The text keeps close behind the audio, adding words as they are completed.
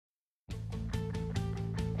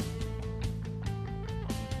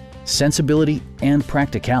sensibility, and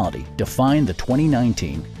practicality define the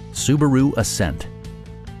 2019 Subaru Ascent.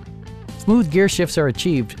 Smooth gear shifts are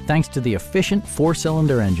achieved thanks to the efficient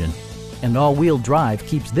 4-cylinder engine, and all-wheel drive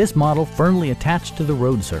keeps this model firmly attached to the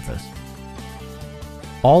road surface.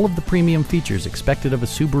 All of the premium features expected of a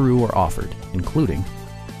Subaru are offered, including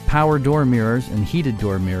power door mirrors and heated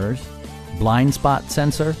door mirrors, blind spot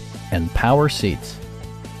sensor, and power seats.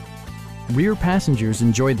 Rear passengers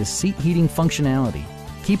enjoy the seat heating functionality,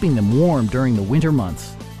 keeping them warm during the winter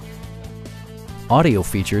months. Audio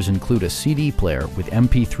features include a CD player with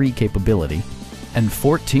MP3 capability and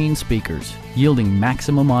 14 speakers, yielding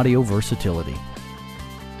maximum audio versatility.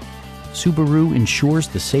 Subaru ensures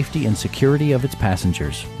the safety and security of its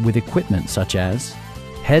passengers with equipment such as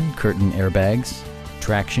head curtain airbags,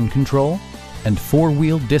 traction control, and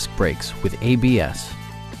 4-wheel disc brakes with ABS.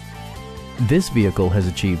 This vehicle has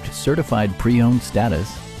achieved certified pre-owned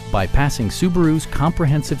status by passing Subaru's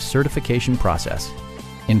comprehensive certification process,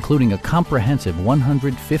 including a comprehensive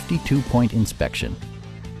 152-point inspection.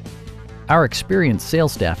 Our experienced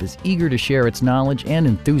sales staff is eager to share its knowledge and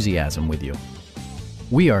enthusiasm with you.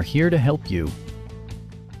 We are here to help you